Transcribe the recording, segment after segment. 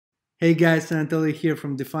Hey guys, Anatoly here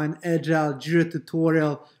from Define Agile Jira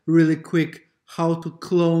tutorial. Really quick, how to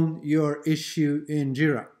clone your issue in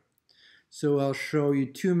Jira. So I'll show you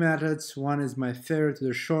two methods. One is my favorite,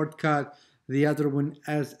 the shortcut. The other one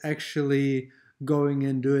is actually going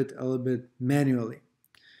and do it a little bit manually.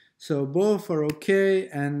 So both are okay,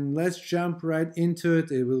 and let's jump right into it.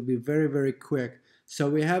 It will be very quick. So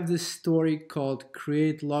we have this story called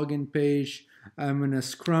create login page. I'm in a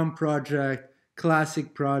Scrum project,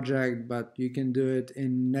 classic project, but you can do it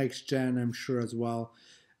in next gen, I'm sure, as well.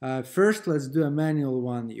 First, let's do a manual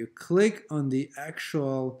one. You click on the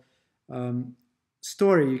actual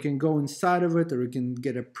story. You can go inside of it or you can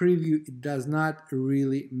get a preview. It does not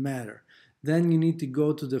really matter. Then you need to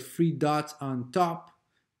go to the three dots on top,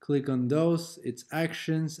 click on those, its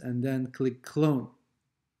actions, and then click clone.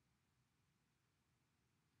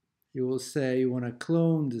 You will say you want to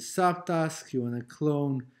clone the subtask, you want to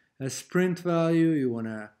clone a sprint value, you want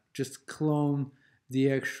to just clone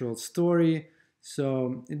the actual story.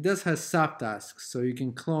 So it does have subtasks, so you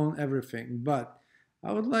can clone everything, but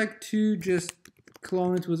I would like to just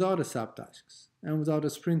clone it without the subtasks and without a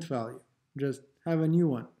sprint value. Just have a new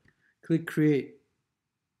one. Click create.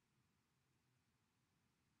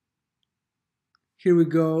 Here we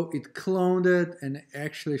go, it cloned it and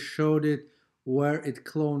actually showed it where it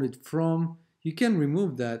cloned it from. You can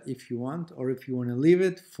remove that if you want, or if you want to leave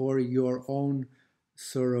it for your own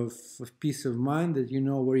sort of peace of mind that you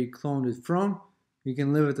know where you cloned it from, you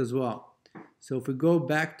can leave it as well. So if we go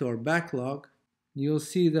back to our backlog, you'll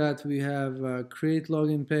see that we have a create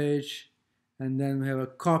login page, and then we have a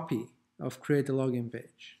copy of create a login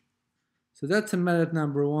page. So that's a method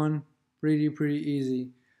number one, pretty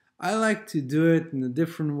easy. I like to do it in a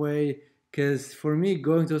different way because for me,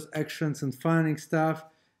 going to those actions and finding stuff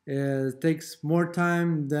takes more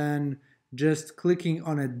time than just clicking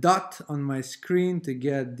on a dot on my screen to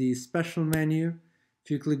get the special menu.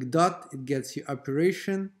 If you click dot, it gets you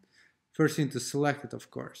operation. First you need to select it,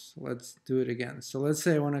 of course. Let's do it again. So let's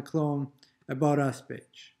say I want to clone About Us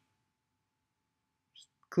page. Just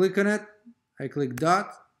click on it, I click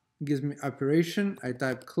dot, it gives me operation, I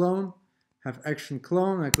type clone, have action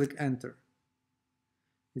clone, I click enter.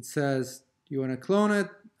 It says, you want to clone it?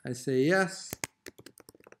 I say yes.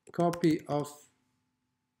 Copy of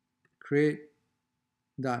create,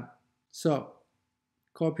 done. So,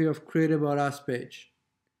 copy of create About Us page.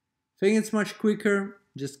 I think it's much quicker.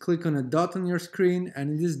 Just click on a dot on your screen,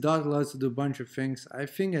 and this dot allows you to do a bunch of things. I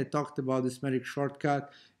think I talked about this magic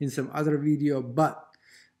shortcut in some other video, but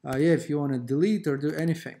yeah, if you want to delete or do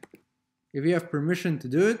anything, if you have permission to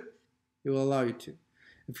do it, it will allow you to.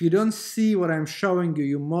 If you don't see what I'm showing you,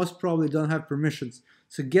 you most probably don't have permissions.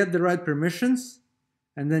 So get the right permissions,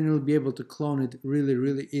 and then you'll be able to clone it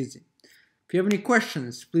really easy. If you have any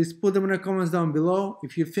questions, please put them in the comments down below.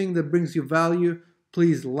 If you think that brings you value,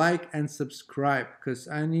 please like and subscribe, because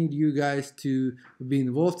I need you guys to be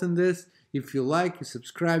involved in this. If you like, you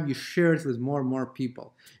subscribe, you share it with more and more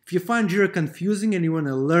people. If you find Jira confusing and you want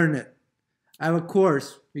to learn it, I have a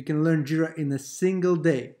course. You can learn Jira in a single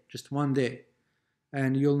day, just one day,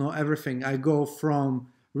 and you'll know everything. I go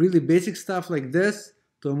from really basic stuff like this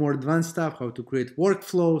to a more advanced stuff, how to create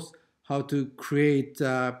workflows, how to create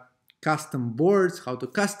custom boards, how to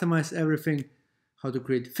customize everything, how to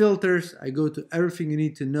create filters. I go to everything you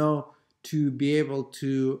need to know to be able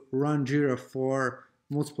to run Jira for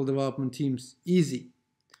multiple development teams easy.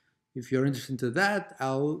 If you're interested in that,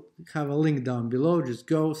 I'll have a link down below. Just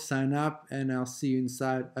go sign up and I'll see you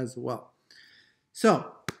inside as well.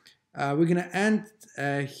 So we're gonna end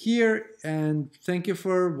here, and thank you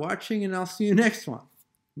for watching, and I'll see you next one.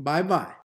 Bye bye.